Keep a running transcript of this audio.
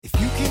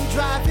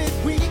drive it,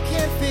 we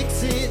can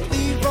fix it.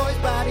 Leroy's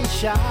Body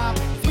Shop.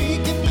 We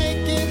can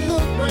make it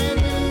look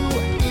brand new.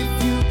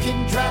 If you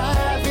can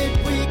drive it,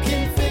 we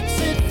can fix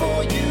it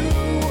for you.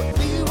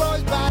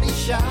 Leroy's Body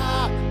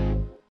Shop.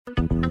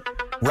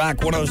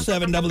 Rock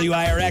 107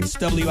 WIRX,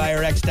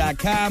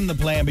 WIRX.com, the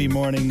Plan B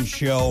Morning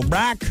Show.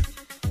 Brock,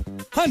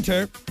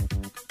 Hunter.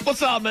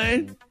 What's up,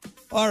 man?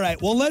 All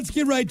right, well, let's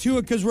get right to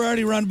it because we're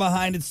already run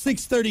behind. It's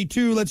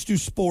 6:32. Let's do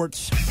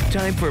sports.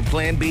 Time for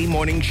Plan B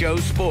Morning Show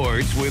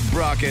Sports with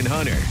Brock and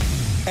Hunter.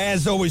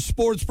 As always,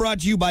 sports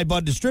brought to you by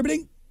Bud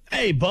Distributing.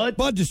 Hey, Bud.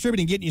 Bud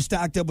Distributing, getting you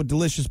stocked up with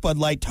delicious Bud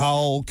Light,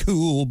 Tall,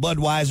 Cool,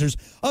 Budweisers,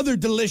 other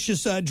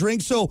delicious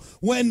drinks. So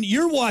when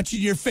you're watching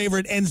your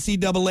favorite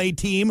NCAA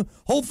team,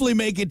 hopefully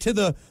make it to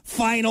the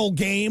final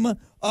game,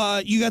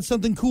 you got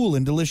something cool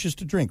and delicious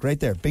to drink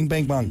right there. Bing,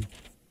 bang, bong.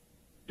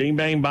 Bing,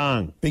 bang,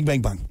 bong. Bing,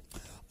 bang, bong.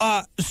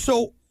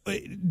 So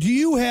do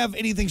you have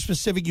anything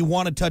specific you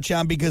want to touch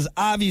on? Because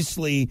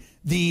obviously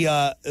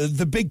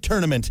the big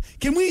tournament,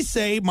 can we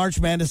say March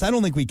Madness? I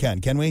don't think we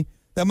can we?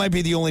 That might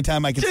be the only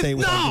time I can say it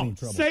without getting in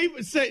trouble.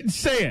 Say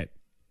it.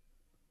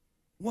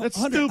 Well, That's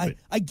Hunter, stupid.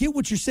 I get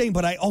what you're saying,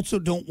 but I also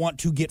don't want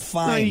to get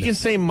fined. No, you can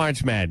say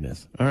March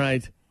Madness, all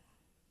right?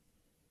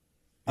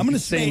 I'm going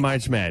to say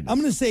March Madness. I'm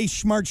going to say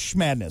Schmarch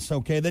Madness,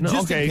 okay?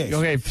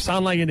 Okay,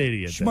 sound like an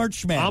idiot.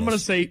 Schmarch Madness. I'm going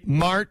to say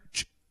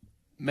March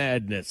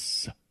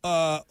Madness.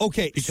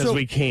 Okay, because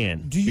we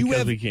can. Do you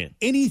have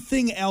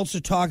anything else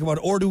to talk about,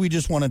 or do we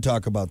just want to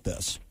talk about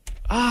this?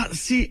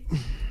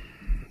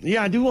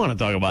 Yeah, I do want to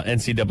talk about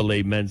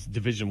NCAA Men's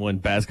Division I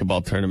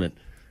basketball tournament.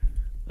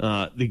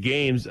 The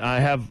games I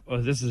have,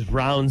 this is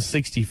round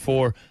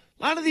 64.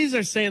 A lot of these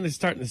are saying they're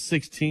starting the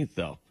 16th,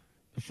 though.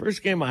 The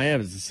first game I have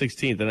is the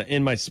 16th. And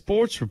in my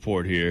sports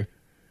report here,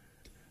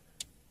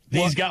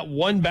 these got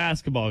one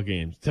basketball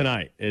game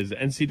tonight. Is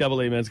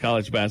NCAA Men's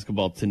College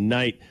Basketball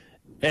tonight.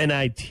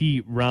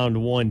 NIT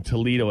round 1,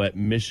 Toledo at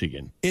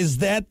Michigan. Is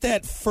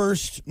that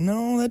first?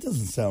 No, that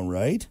doesn't sound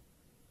right.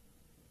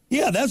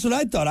 Yeah, that's what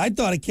I thought. I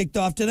thought it kicked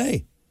off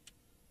today.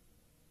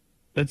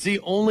 That's the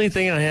only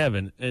thing I have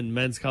in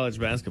men's college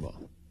basketball.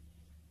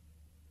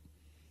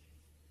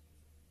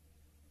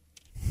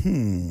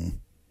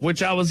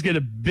 Which I was going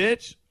to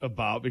bitch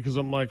about because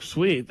I'm like,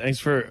 sweet, thanks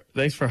for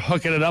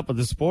hooking it up with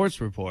the sports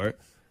report.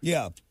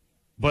 Yeah.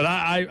 But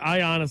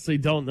I honestly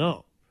don't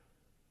know.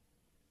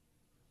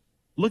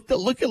 Look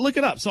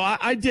it up. So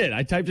I did.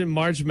 I typed in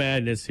March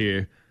Madness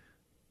here,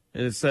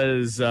 and it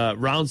says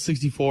round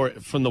 64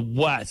 from the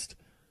West.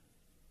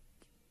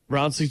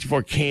 Round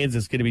 64,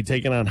 Kansas going to be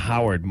taking on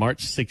Howard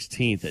March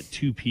 16th at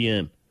 2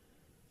 p.m.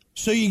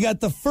 So you got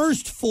the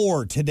first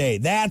four today.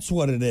 That's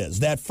what it is.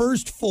 That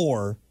first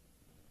four,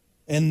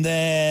 and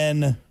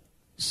then.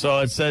 So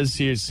it says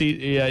here,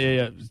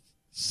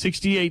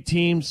 68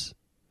 teams.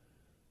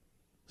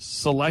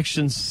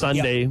 Selection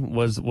Sunday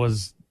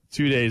was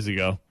 2 days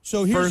ago.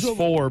 So here's first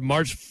four,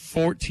 March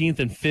 14th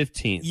and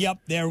 15th. Yep,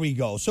 there we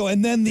go. So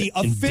and then the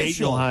official, in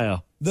Dayton,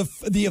 Ohio.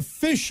 The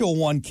official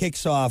one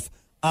kicks off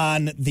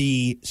on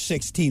the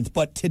 16th.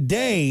 But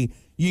today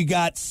you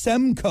got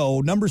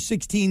Semco, number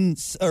 16,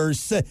 or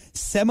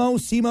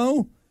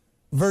Semo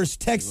versus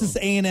Texas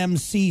A&M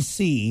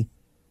CC.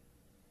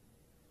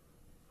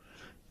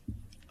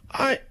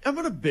 I'm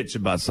going to bitch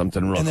about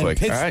something real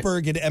quick. And then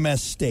Pittsburgh at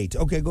MS State.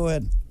 Okay, go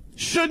ahead.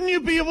 Shouldn't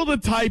you be able to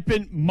type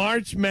in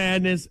March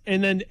Madness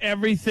and then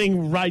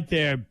everything right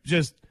there?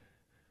 Just,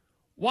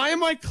 why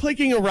am I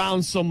clicking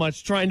around so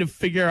much trying to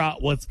figure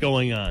out what's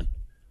going on?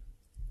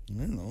 I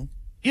don't know.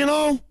 You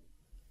know,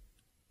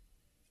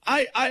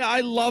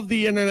 I love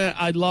the internet.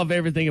 I love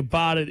everything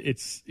about it.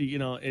 It's, you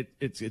know,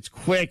 it's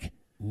quick.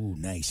 Ooh,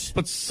 nice.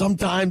 But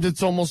sometimes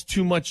it's almost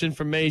too much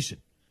information.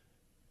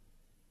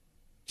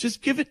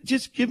 Just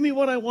give me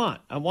what I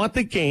want. I want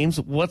the games,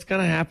 what's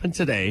going to happen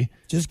today.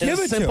 Just give it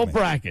to me. Simple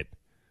bracket.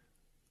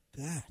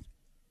 God.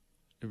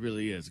 It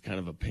really is kind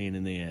of a pain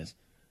in the ass.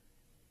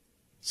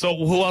 So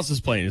who else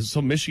is playing?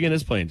 So Michigan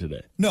is playing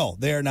today. No,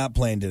 they are not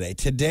playing today.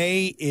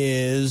 Today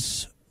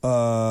is,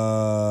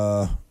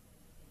 hold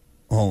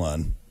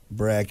on,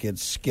 bracket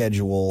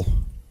schedule.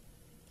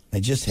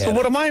 I just had. So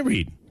what am I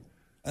reading?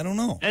 I don't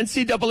know.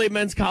 NCAA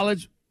Men's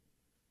College.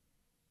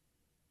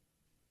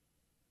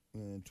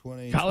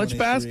 College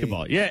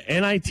basketball. Yeah,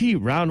 NIT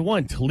round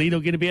 1. Toledo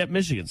going to be at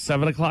Michigan,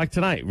 7 o'clock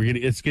tonight.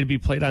 It's going to be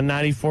played on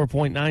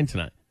 94.9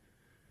 tonight.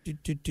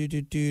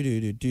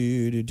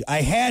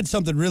 I had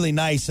something really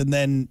nice, and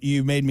then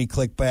you made me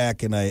click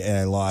back, and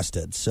I lost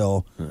it.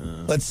 So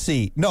let's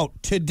see. No,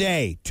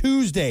 today,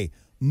 Tuesday,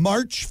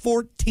 March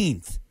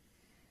 14th,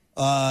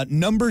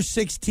 number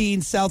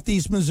 16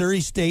 Southeast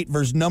Missouri State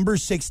versus number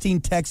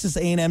 16 Texas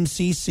A&M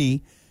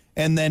CC,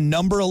 and then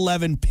number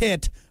 11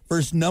 Pitt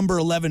versus number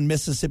 11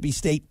 Mississippi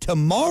State.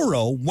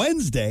 Tomorrow,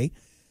 Wednesday,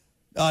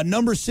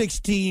 number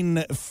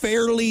 16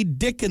 Fairleigh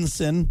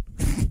Dickinson.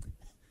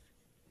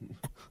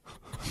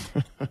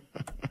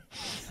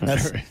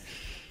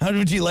 How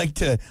would you like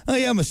to? Oh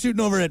yeah, I'm a student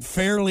over at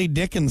Fairleigh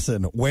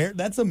Dickinson. Where?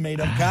 That's a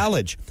made-up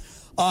college.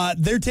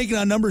 They're taking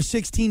on number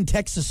 16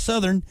 Texas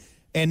Southern,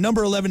 and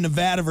number 11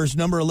 Nevada versus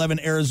number 11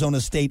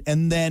 Arizona State.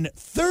 And then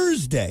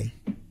Thursday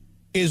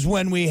is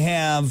when we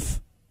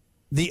have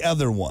the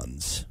other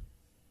ones.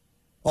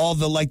 All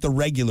the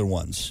regular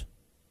ones.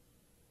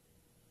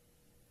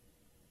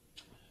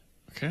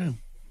 Okay.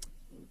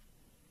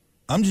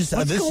 I'm just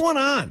What's going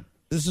on?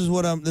 This is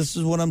what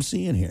I'm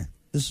seeing here.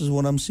 I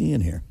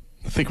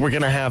think we're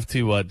gonna have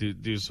to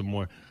do some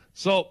more.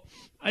 So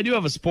I do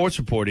have a sports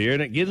report here,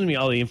 and it gives me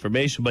all the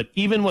information. But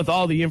even with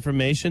all the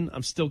information,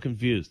 I'm still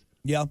confused.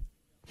 Yeah.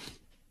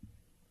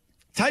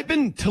 Type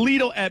in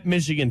Toledo at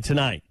Michigan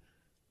tonight,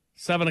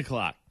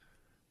 7:00.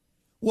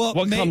 Well,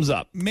 what comes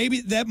up? Maybe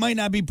that might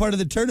not be part of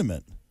the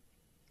tournament.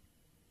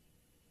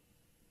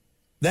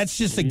 That's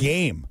just a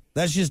game.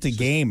 That's just a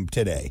game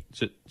today.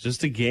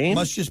 Just a game?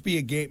 Must just be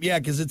a game. Yeah,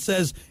 because it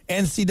says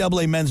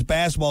NCAA men's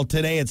basketball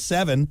today at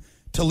 7,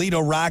 Toledo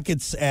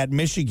Rockets at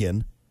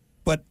Michigan,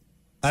 but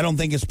I don't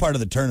think it's part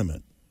of the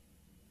tournament.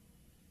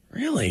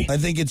 Really? I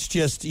think it's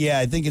just.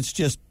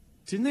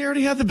 Didn't they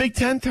already have the Big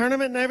Ten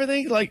tournament and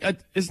everything?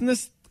 Isn't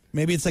this?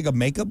 Maybe it's like a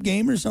makeup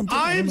game or something.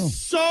 I don't know.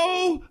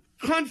 So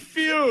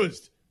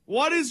confused.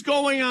 What is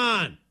going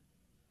on?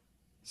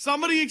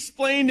 Somebody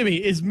explain to me.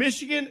 Is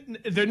Michigan?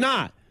 They're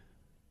not.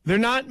 They're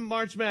not in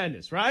March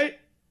Madness, right?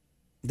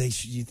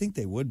 You think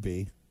they would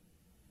be?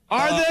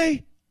 Are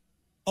they?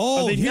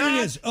 Oh, Are they here not?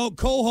 it is. Oh,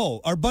 Coho.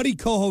 Our buddy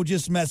Coho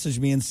just messaged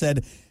me and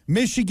said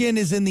Michigan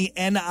is in the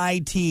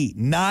NIT,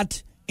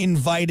 not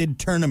invited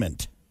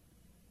tournament.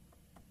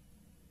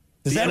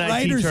 Is The that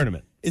NIT right?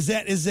 Tournament.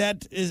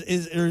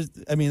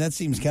 I mean, that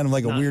seems kind of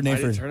like a Not weird name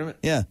for invited tournament?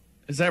 Yeah.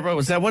 Is that right?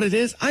 Was that what it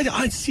is?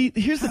 I see.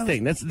 Here's the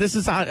thing. This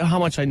is how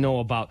much I know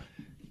about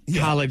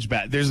college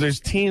basketball.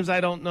 There's teams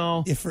I don't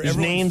know. There's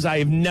names I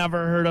have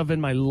never heard of in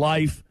my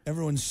life.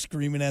 Everyone's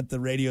screaming at the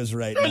radios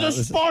right You're now.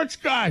 the sports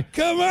guy.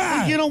 Come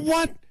on. You know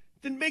what?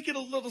 Then make it a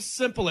little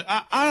simpler.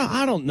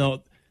 I don't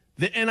know.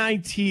 The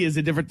NIT is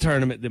a different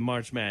tournament than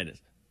March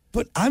Madness.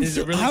 But I'm Is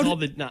still, it really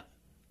called it not?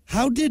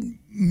 how did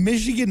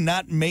Michigan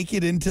not make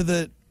it into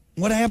the?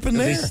 What happened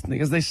there?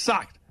 Because they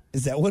sucked.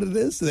 Is that what it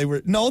is?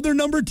 They're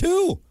number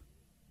 2.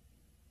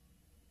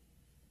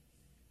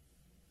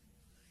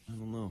 I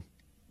don't know.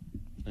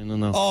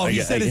 Oh,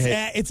 he said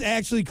it's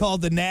actually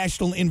called the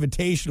National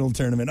Invitational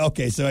Tournament.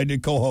 Okay, so I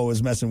did. Coho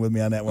was messing with me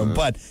on that one,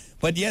 but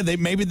yeah,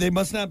 they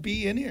must not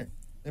be in here.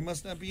 They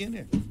must not be in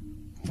here.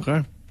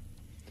 Okay.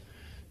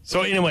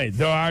 So anyway,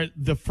 there are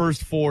the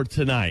first 4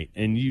 tonight,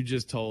 and you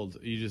just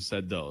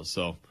said those.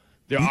 So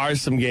there are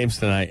some games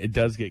tonight. It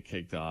does get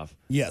kicked off.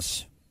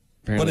 Yes,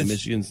 Apparently, but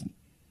Michigan's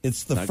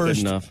it's the not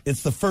first. good enough.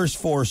 It's the first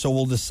 4, so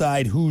we'll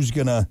decide who's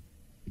gonna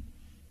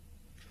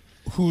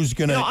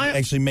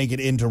actually make it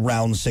into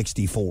round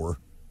 64.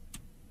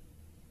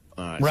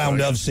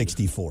 Round of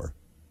 64.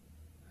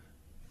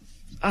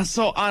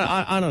 So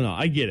I don't know.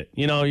 I get it.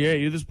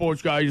 You're the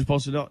sports guy. You're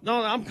supposed to know.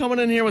 No, I'm coming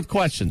in here with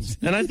questions,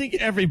 and I think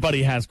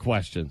everybody has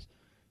questions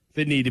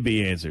that need to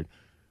be answered.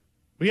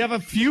 We have a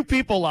few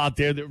people out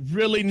there that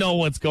really know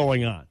what's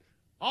going on.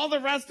 All the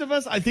rest of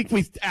us, I think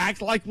we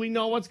act like we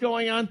know what's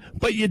going on,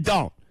 but you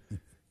don't.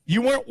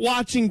 You weren't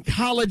watching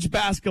college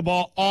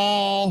basketball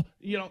throughout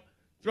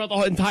the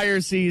whole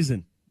entire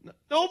season.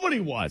 Nobody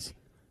was.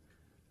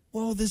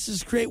 Well, this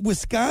is great.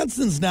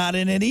 Wisconsin's not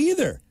in it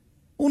either.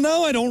 Well,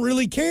 no, I don't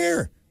really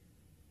care.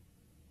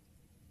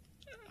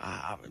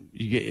 Not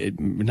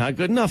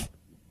good enough.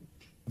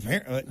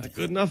 Not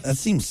good enough. That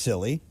seems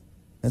silly.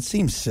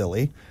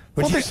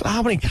 But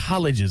How many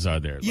colleges are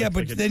there? Yeah,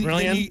 but then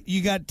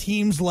you got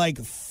teams like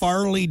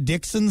Farley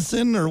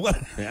Dixonson or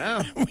what?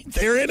 Yeah. I mean,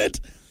 they're in it.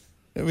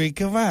 I mean,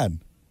 come on.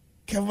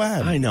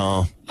 I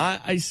know.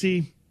 I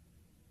see.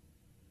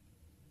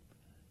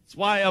 That's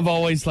why I've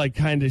always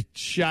kind of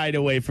shied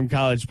away from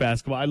college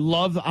basketball. I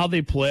love how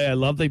they play. I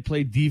love they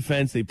play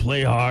defense. They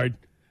play hard.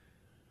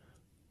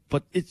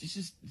 But it's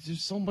just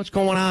there's so much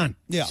going on.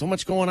 Yeah. So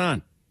much going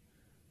on.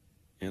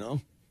 I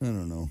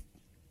don't know.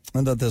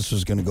 I thought this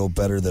was going to go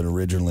better than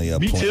originally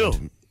planned. Me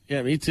too.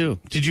 Yeah, me too.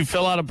 Did you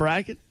fill out a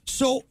bracket?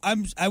 So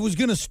I was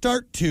going to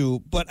start to,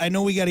 but I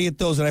know we got to get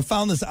those. And I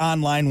found this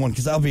online one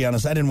because I'll be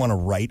honest, I didn't want to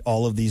write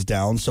all of these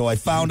down. So I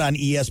found on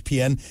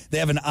ESPN, they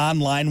have an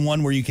online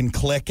one where you can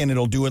click and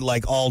it'll do it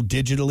all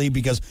digitally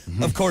because,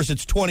 of course,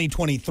 it's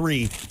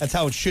 2023. That's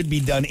how it should be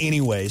done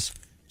anyways.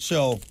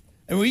 So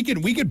and we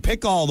could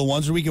pick all the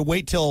ones or we could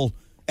wait till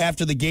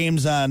after the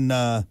games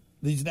on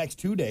these next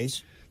 2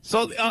 days.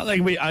 So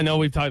I know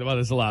we've talked about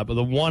this a lot, but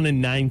the 1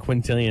 in 9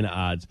 quintillion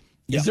odds.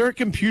 Is there a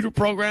computer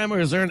program or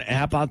is there an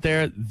app out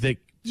there that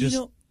just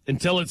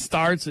until it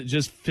starts, it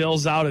just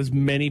fills out as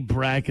many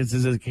brackets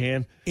as it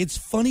can? It's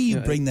funny you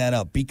bring that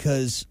up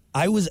because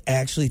I was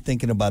actually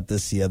thinking about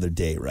this the other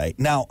day, right?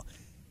 Now,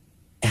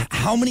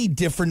 how many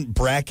different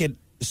bracket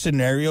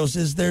scenarios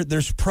is there?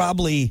 There's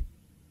probably,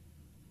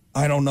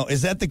 I don't know.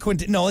 Is that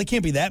the No, it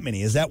can't be that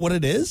many. Is that what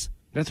it is?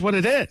 That's what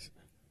it is.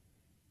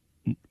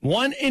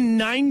 1 in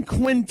 9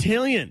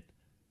 quintillion.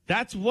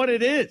 That's what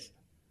it is.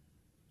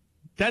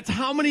 That's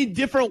how many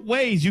different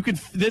ways you could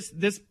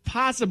this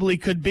possibly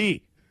could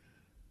be.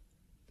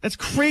 That's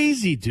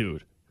crazy,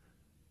 dude.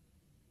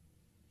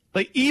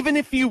 Like, even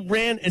if you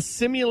ran a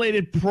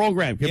simulated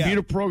program,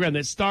 computer program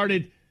that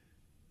started,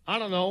 I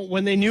don't know,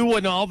 when they knew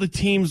when all the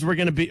teams were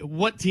going to be,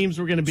 what teams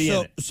were going to be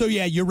in it. So,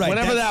 yeah, you're right.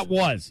 Whenever that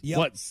was. Yep.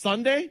 What,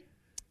 Sunday?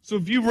 So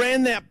if you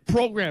ran that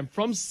program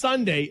from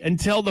Sunday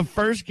until the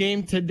first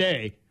game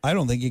today, I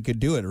don't think you could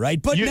do it,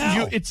 right? But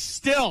now it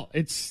still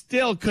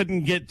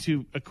couldn't get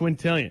to a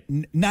quintillion.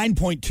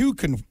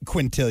 9.2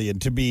 quintillion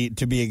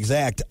to be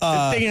exact.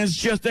 The thing is,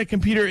 just that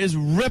computer is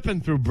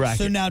ripping through brackets.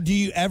 So now, do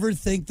you ever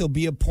think there'll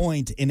be a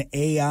point in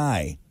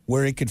AI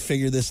where it could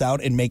figure this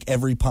out and make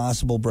every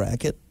possible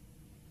bracket?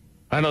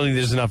 I don't think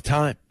there's enough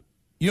time.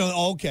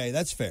 Okay,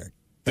 that's fair.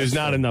 There's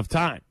not enough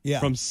time. Yeah.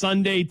 From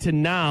Sunday to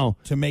now.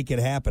 To make it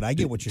happen. I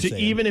get what you're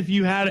saying. Even if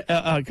you had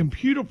a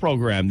computer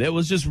program that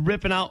was just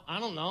ripping out, I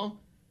don't know,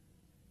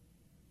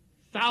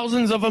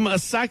 thousands of them a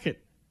second,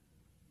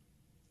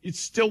 it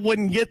still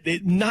wouldn't get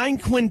it. 9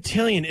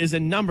 quintillion is a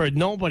number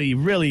nobody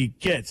really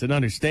gets and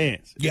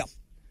understands. Yep.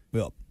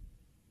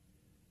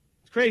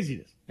 It's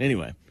craziness.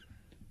 Anyway,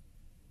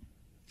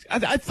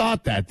 I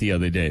thought that the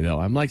other day, though.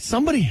 I'm like,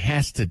 somebody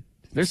has to.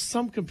 There's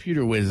some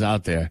computer whiz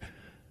out there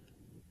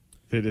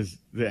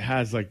that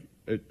has like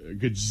a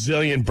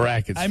gazillion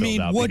brackets. I mean,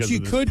 what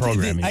you could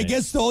do, I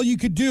guess all you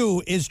could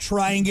do is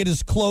try and get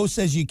as close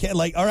as you can.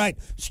 Like, all right,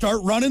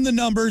 start running the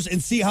numbers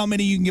and see how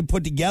many you can get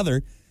put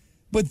together.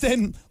 But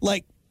then,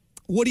 like,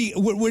 where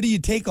do you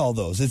take all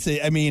those?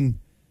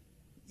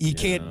 You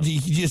can't. You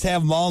just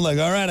have them all. Like,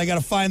 all right, I got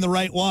to find the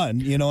right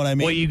one. You know what I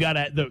mean? Well, you got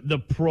to. The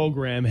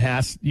program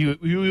has. You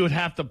would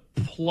have to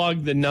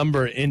plug the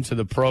number into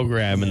the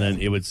program, and then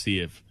it would see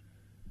if,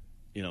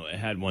 it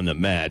had one that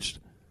matched.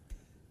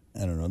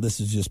 I don't know. This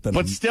has just been.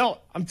 But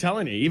still, I'm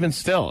telling you, even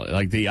still,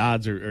 like the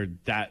odds are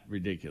that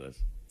ridiculous.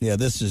 Yeah,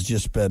 this has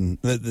just been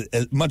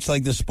much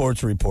like the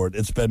sports report.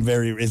 It's been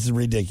it's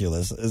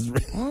ridiculous.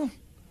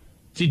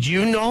 Did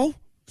you know?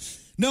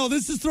 No,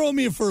 this is throwing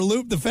me for a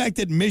loop. The fact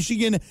that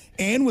Michigan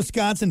and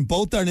Wisconsin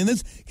both aren't in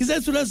this, because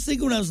that's what I was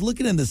thinking when I was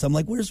looking at this. I'm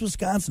like, where's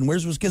Wisconsin?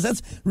 Because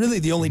that's really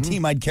the only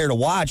team I'd care to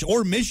watch,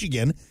 or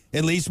Michigan,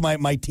 at least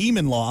my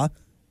team-in-law.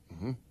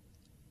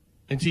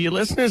 And to you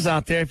listeners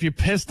out there, if you're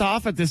pissed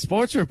off at this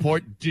sports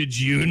report, did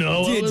you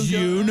know? Did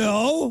you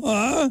know?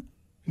 Huh?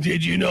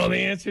 Did you know the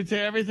answer to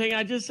everything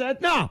I just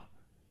said? No.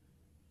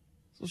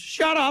 So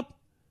shut up.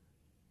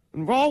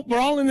 And we're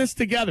all in this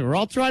together. We're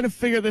all trying to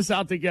figure this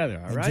out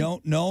together, all right? I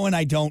don't know and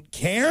I don't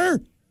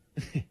care.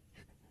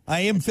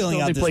 I am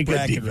filling out this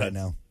bracket right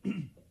now.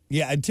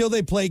 Yeah, until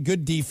they play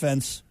good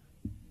defense.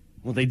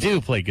 Well, they do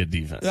play good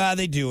defense.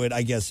 They do it,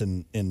 I guess,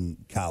 in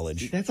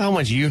college. That's how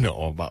much you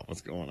know about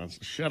what's going on. So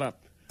shut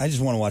up. I just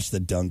want to watch the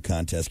dunk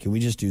contest. Can we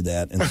just do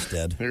that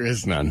instead? There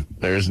is none.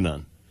 There is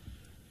none.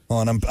 Oh,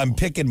 and I'm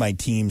picking my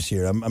teams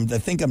here. I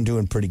think I'm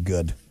doing pretty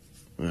good.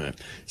 All right.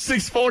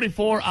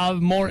 6:44. I'll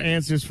have more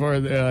answers for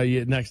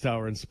the next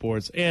hour in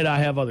sports, and I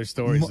have other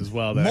stories as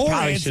well that I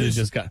probably should have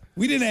just got.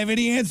 We didn't have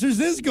any answers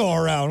this go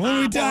around. What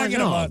are we talking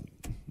about?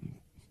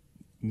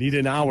 Need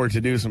an hour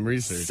to do some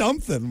research.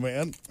 Something,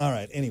 man. All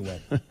right.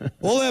 Anyway,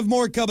 we'll have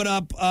more coming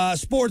up.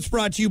 Sports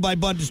brought to you by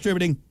Bud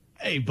Distributing.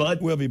 Hey, Bud.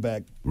 We'll be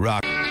back.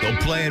 Rock the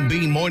Plan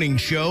B Morning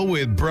Show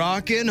with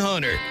Brock and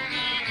Hunter.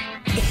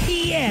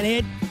 Get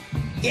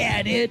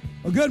it.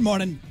 Well, good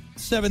morning.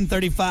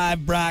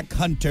 7:35, Brock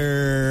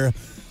Hunter.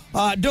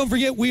 Don't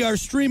forget, we are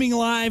streaming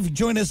live.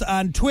 Join us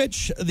on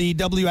Twitch, the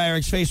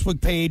WIRX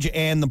Facebook page,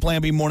 and the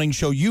Plan B Morning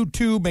Show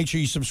YouTube. Make sure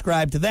you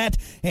subscribe to that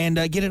and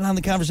get in on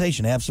the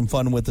conversation. Have some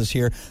fun with us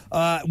here.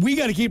 We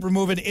got to keep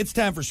moving. It's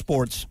time for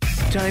sports.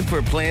 Time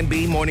for Plan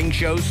B Morning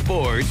Show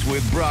Sports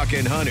with Brock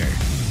and Hunter.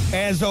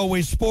 As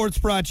always, sports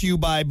brought to you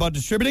by Bud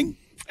Distributing.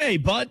 Hey,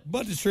 Bud.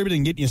 Bud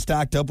Distributing, getting you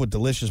stocked up with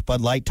delicious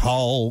Bud Light,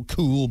 tall,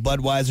 cool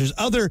Budweisers,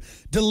 other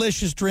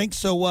delicious drinks.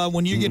 So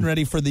when you're getting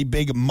ready for the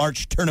big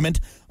March tournament,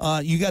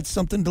 you got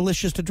something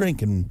delicious to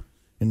drink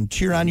and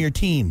cheer on your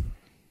team,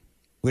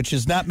 which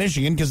is not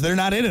Michigan because they're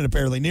not in it,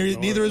 apparently.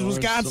 Neither is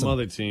Wisconsin. Some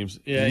other teams.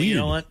 Yeah, Weird. You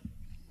know what?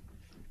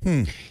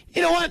 You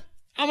know what?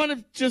 I'm going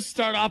to just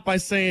start off by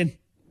saying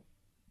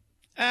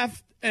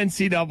F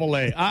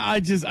NCAA.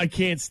 I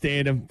can't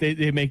stand them.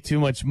 They make too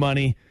much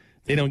money.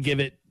 They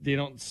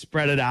don't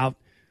spread it out.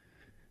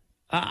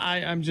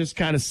 I'm just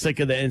kind of sick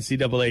of the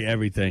NCAA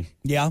everything.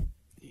 Yeah.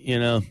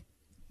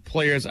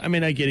 Players, I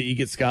mean, I get it. You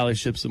get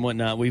scholarships and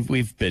whatnot. We've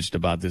bitched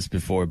about this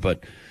before,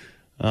 but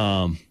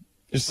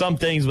there's some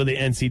things with the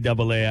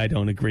NCAA I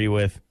don't agree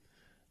with.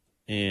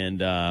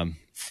 And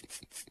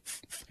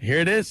here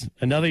it is,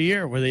 another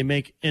year where they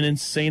make an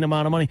insane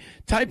amount of money.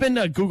 Type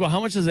into Google,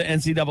 how much does the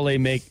NCAA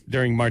make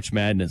during March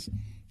Madness?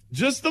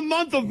 Just the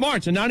month of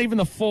March, and not even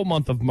the full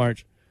month of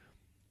March.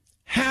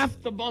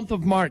 Half the month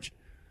of March.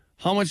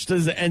 How much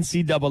does the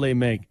NCAA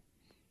make?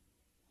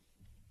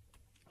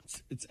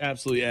 It's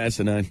absolutely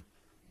asinine.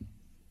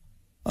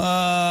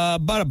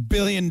 About $1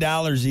 billion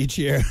each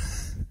year.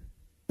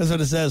 That's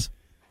what it says.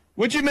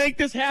 Would you make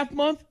this half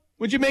month?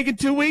 Would you make it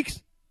 2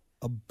 weeks?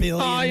 $1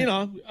 billion.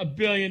 $1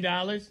 billion.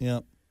 Yeah,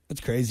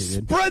 that's crazy,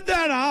 dude. Spread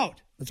that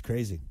out. That's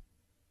crazy.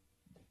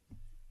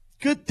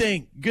 Good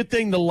thing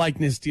the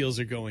likeness deals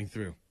are going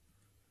through.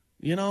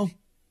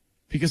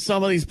 because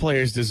some of these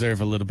players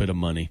deserve a little bit of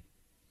money.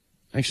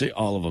 Actually,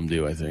 all of them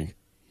do, I think.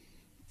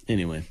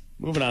 Anyway,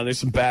 moving on. There's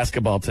some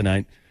basketball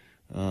tonight.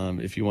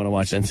 If you want to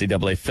watch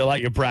NCAA, fill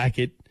out your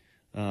bracket.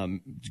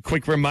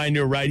 Quick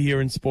reminder right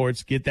here in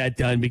sports, get that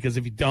done, because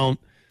if you don't,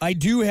 I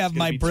do have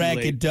my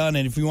bracket done,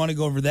 and if we want to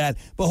go over that.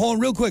 But hold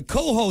on real quick.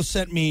 Co-host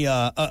sent me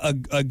a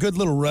good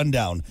little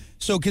rundown.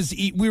 So, because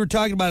we were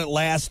talking about it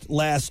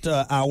last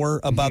hour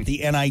about the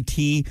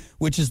NIT,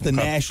 which is the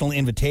National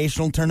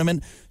Invitational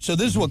Tournament. So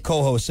this is what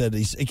co-host said,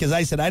 because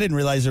I said I didn't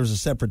realize there was a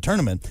separate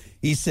tournament.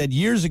 He said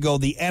years ago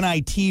the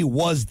NIT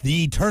was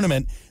the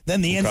tournament.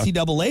 Then the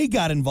NCAA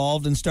got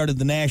involved and started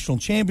the national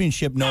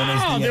championship known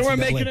as the NCAA. They weren't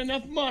making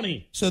enough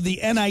money. So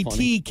the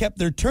NIT kept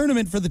their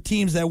tournament for the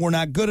teams that were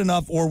not good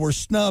enough or were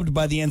snubbed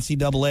by the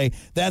NCAA.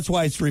 That's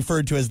why it's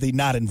referred to as the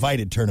not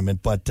invited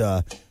tournament. But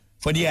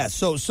yeah,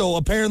 so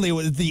apparently it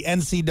was the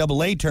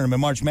NCAA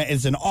tournament, March Madness,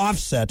 is an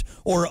offset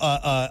or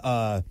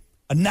a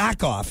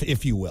knockoff,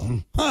 if you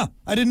will. Huh?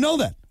 I didn't know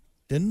that.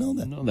 Didn't know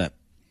that.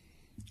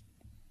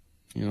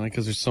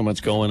 Because there's so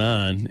much going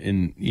on,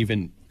 and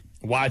even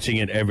watching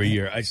it every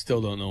year, I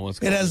still don't know what's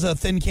going on. It has a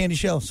thin candy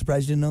shell.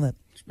 Surprised you didn't know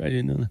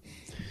that.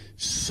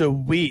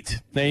 Sweet.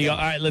 There you go. All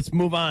right, let's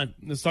move on.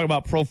 Let's talk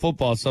about pro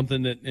football,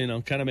 something that,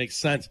 kind of makes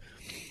sense.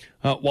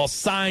 While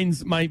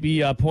signs might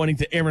be pointing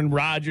to Aaron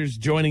Rodgers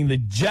joining the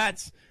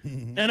Jets,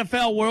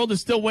 NFL world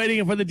is still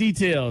waiting for the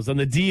details on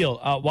the deal.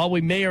 While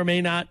we may or may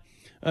not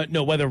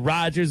know whether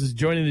Rodgers is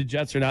joining the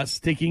Jets or not,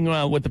 sticking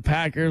with the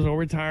Packers or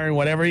retiring,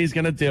 whatever he's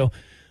going to do,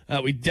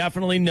 we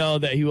definitely know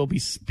that he will be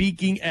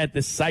speaking at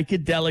the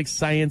Psychedelic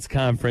Science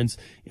Conference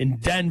in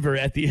Denver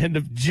at the end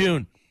of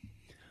June.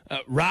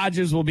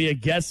 Rodgers will be a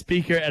guest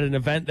speaker at an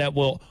event that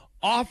will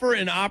offer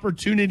an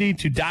opportunity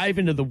to dive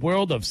into the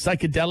world of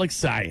psychedelic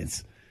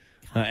science.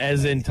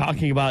 As in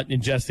talking about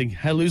ingesting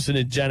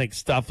hallucinogenic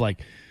stuff like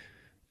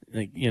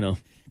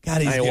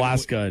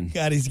ayahuasca.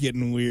 God, he's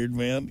getting weird,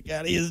 man.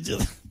 God, he is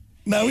just...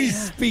 Now he's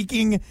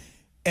speaking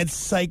at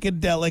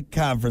psychedelic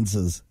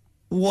conferences.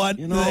 What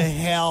the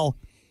hell?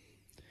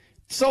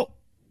 So,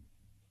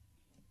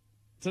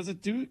 does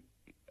it do...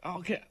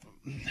 Okay.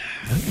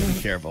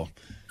 Careful.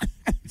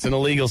 It's an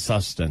illegal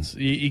substance.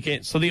 You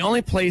can't... So the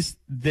only place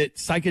that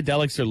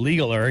psychedelics are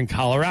legal are in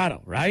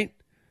Colorado, right?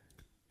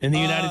 In the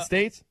United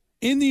States?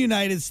 In the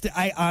United States,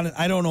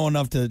 I don't know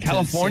enough to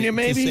California,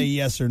 to say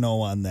yes or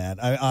no on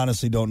that. I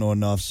honestly don't know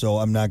enough, so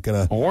I'm not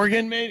gonna.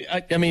 Oregon, maybe.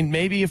 I mean,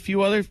 maybe a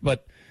few others,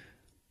 but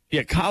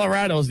yeah,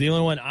 Colorado is the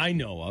only one I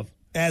know of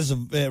as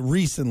of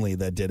recently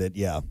that did it.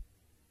 Yeah.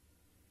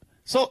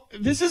 So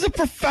this is a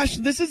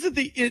profession. This is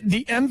the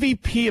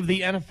MVP of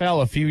the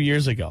NFL a few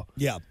years ago.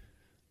 Yeah.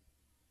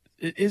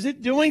 Is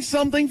it doing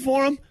something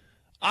for him?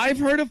 I've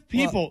heard of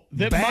people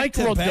that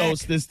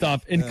microdose this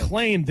stuff and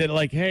claim that,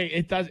 like, hey,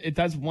 it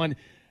does one.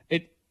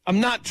 I'm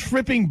not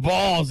tripping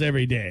balls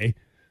every day.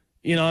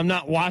 I'm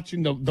not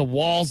watching the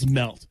walls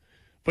melt.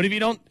 But if you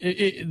don't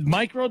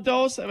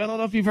microdose, I don't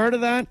know if you've heard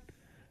of that.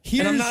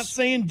 And I'm not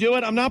saying do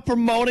it. I'm not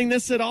promoting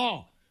this at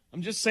all.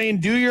 I'm just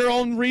saying do your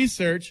own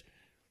research.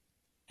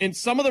 And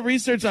some of the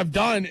research I've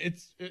done,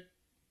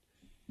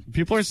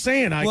 people are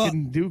saying I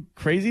can do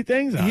crazy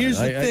things. Here's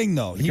the thing,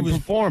 though. He was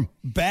perform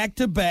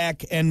back-to-back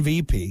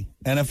MVP,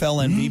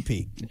 NFL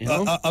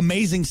MVP.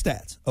 Amazing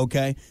stats,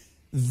 okay?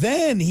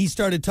 Then he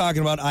started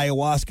talking about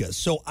ayahuasca.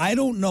 So I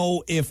don't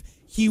know if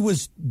he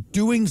was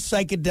doing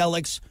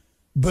psychedelics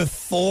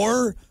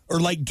before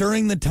or like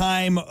during the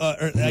time,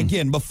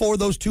 again, before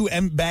those two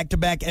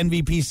back-to-back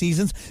MVP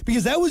seasons,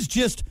 because that was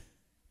just,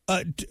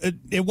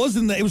 it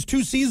was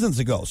 2 seasons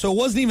ago. So it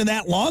wasn't even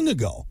that long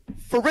ago.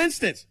 For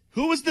instance,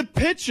 who was the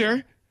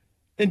pitcher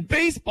in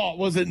baseball?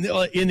 Was it in the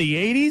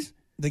 80s?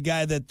 The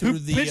guy that threw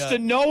pitched a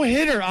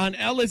no-hitter on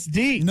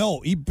LSD.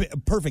 No,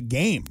 perfect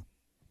game.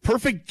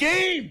 Perfect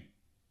game.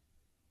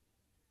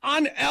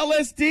 On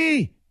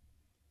LSD,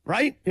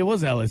 right? It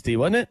was LSD,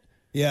 wasn't it?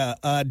 Yeah,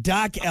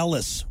 Doc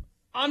Ellis.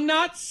 I'm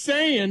not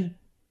saying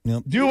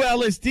do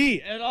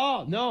LSD at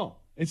all. No,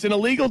 it's an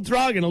illegal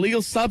drug, an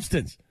illegal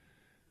substance.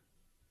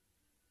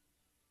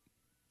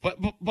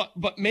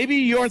 But maybe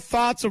your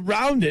thoughts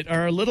around it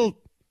are a little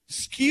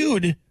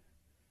skewed.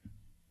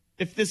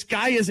 If this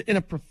guy is in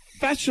a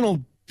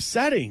professional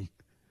setting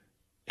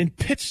and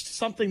pitched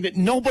something that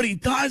nobody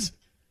does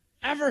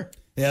ever.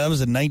 Yeah, that was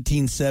in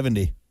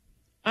 1970.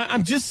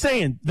 I'm just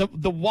saying,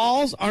 the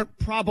walls aren't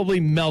probably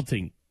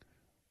melting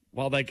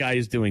while that guy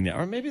is doing that.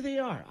 Or maybe they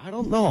are. I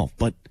don't know.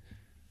 But,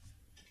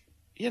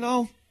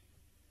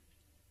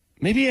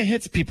 maybe it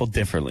hits people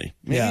differently.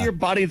 Maybe your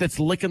buddy that's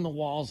licking the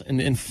walls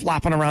and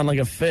flopping around like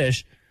a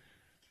fish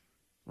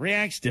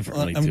reacts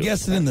differently. I'm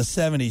guessing in the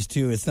 70s,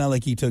 too. It's not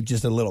like he took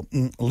just a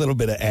little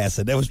bit of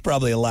acid. That was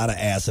probably a lot of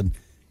acid.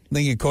 I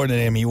think according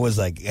to him, he was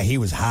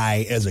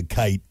high as a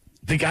kite.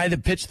 The guy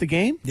that pitched the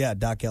game? Yeah,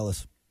 Doc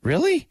Ellis.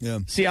 Really? Yeah.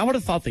 See, I would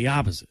have thought the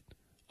opposite.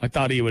 I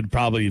thought he would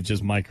probably have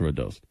just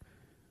microdosed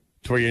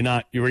to where you're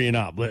not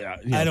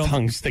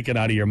tongue sticking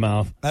out of your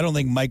mouth. I don't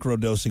think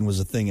microdosing was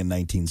a thing in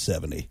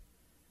 1970.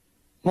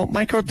 Well,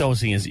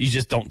 microdosing is you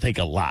just don't take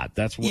a lot.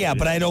 That's what. Yeah,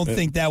 but I don't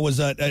think that was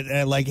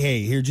a like,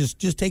 hey, here,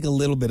 just take a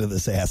little bit of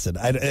this acid.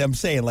 I'm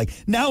saying, like,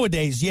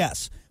 nowadays,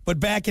 yes. But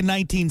back in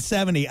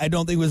 1970, I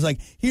don't think it was like,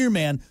 here,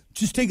 man,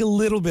 just take a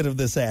little bit of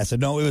this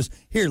acid. No, it was,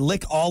 here,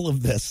 lick all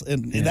of this.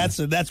 And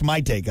that's my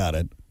take on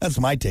it. That's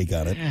my take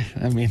on it.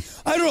 I mean,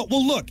 I don't know.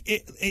 Well, look,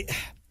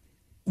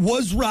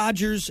 was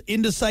Rodgers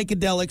into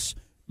psychedelics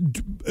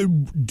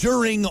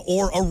during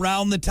or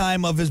around the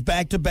time of his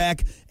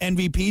back-to-back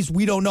MVPs?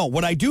 We don't know.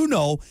 What I do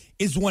know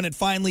is when it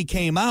finally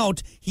came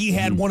out, he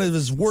had one of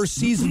his worst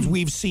seasons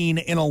we've seen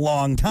in a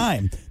long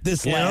time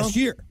this last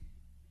year.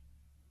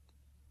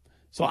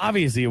 So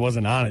obviously he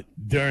wasn't on it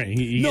during.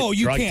 He no,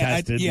 you drug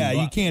can't. Tested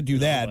You can't do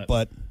that.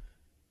 But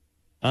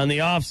on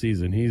the off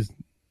season, he's.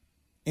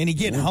 And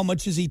again, how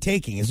much is he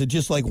taking? Is it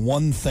just like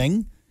one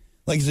thing?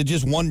 Like, is it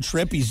just one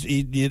trip?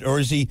 Or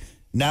is he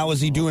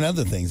doing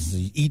other things? Is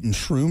he eating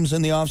shrooms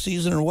in the off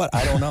season or what?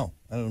 I don't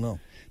know.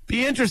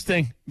 Be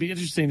interesting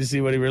to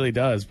see what he really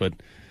does. But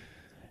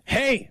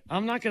hey,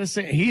 I'm not going to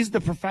say he's the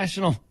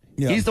professional.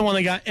 Yeah. He's the one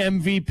that got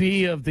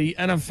MVP of the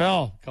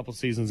NFL a couple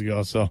seasons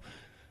ago. So.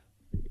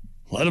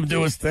 Let him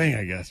do his thing,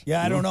 I guess.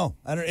 Yeah, I don't know.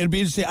 It'd be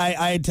interesting.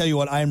 I tell you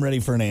what, I'm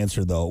ready for an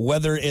answer, though.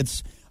 Whether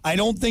it's, I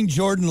don't think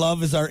Jordan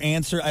Love is our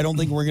answer. I don't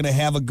think we're going to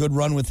have a good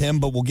run with him,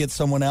 but we'll get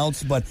someone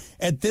else. But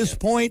at this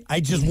point,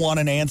 I just want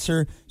an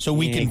answer so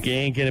we can. He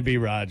ain't going to be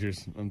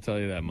Rodgers. I'm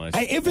telling you that much.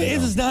 If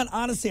it's not,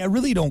 honestly, I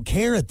really don't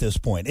care at this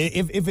point.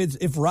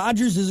 If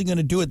Rodgers isn't going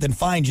to do it, then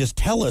fine, just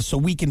tell us so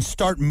we can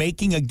start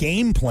making a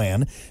game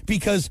plan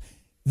because.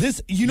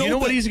 You know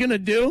what he's going to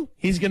do?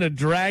 He's going to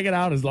drag it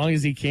out as long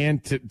as he can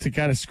to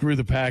kind of screw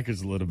the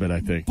Packers a little bit, I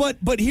think.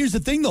 But here's the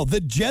thing, though. The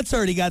Jets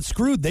already got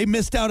screwed. They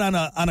missed out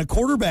on a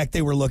quarterback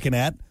they were looking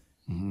at.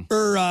 Mm-hmm.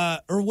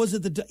 Or was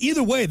it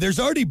either way, there's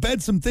already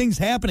been some things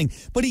happening.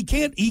 But he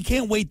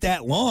can't wait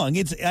that long.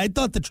 I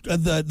thought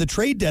the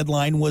trade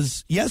deadline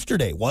was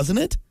yesterday, wasn't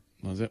it?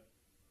 Was it?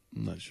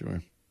 I'm not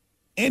sure.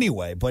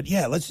 Anyway, but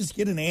yeah, let's just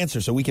get an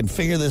answer so we can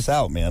figure this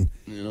out, man.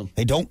 Yeah.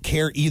 I don't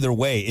care either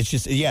way. It's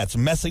just, it's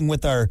messing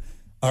with our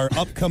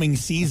upcoming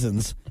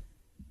seasons.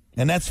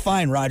 And that's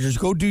fine, Rodgers.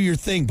 Go do your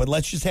thing, but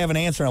let's just have an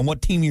answer on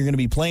what team you're going to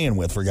be playing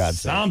with, for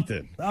God's sake.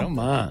 Something. Come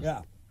on.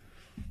 Yeah.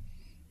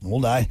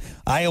 Old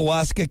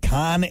ayahuasca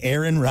con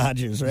Aaron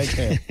Rodgers right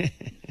there.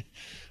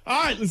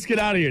 All right, let's get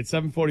out of here. It's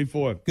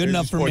 7:44. Good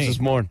enough for me. This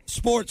morning.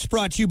 Sports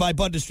brought to you by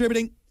Bud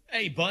Distributing.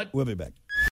 Hey, Bud. We'll be back.